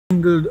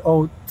singled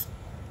out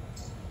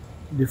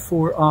the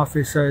 4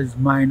 officers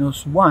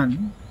minus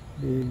 1,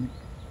 the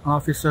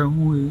officer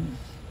who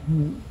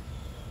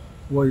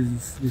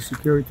was the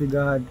security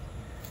guard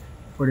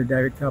for the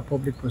Director of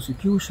Public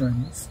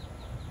Prosecutions.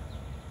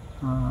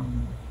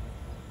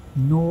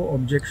 No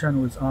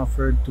objection was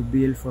offered to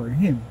bail for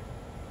him.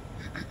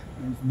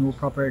 There's no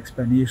proper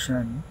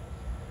explanation,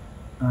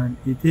 and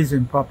it is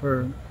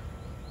improper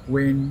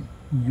when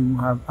you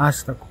have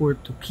asked a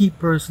court to keep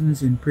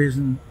persons in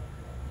prison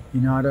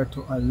in order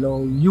to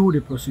allow you,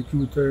 the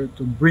prosecutor,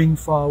 to bring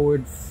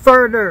forward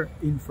further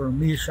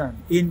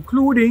information,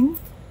 including,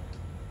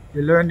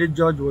 the learned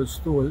judge was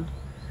told,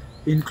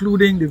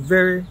 including the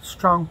very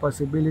strong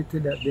possibility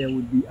that there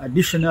would be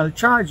additional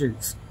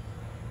charges.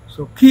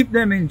 So keep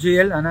them in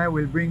jail, and I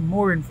will bring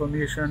more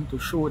information to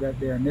show that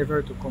they are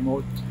never to come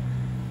out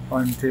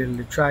until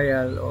the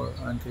trial or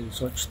until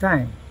such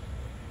time.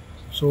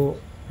 So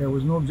there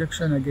was no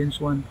objection against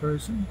one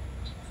person.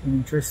 It's an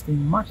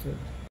interesting matter.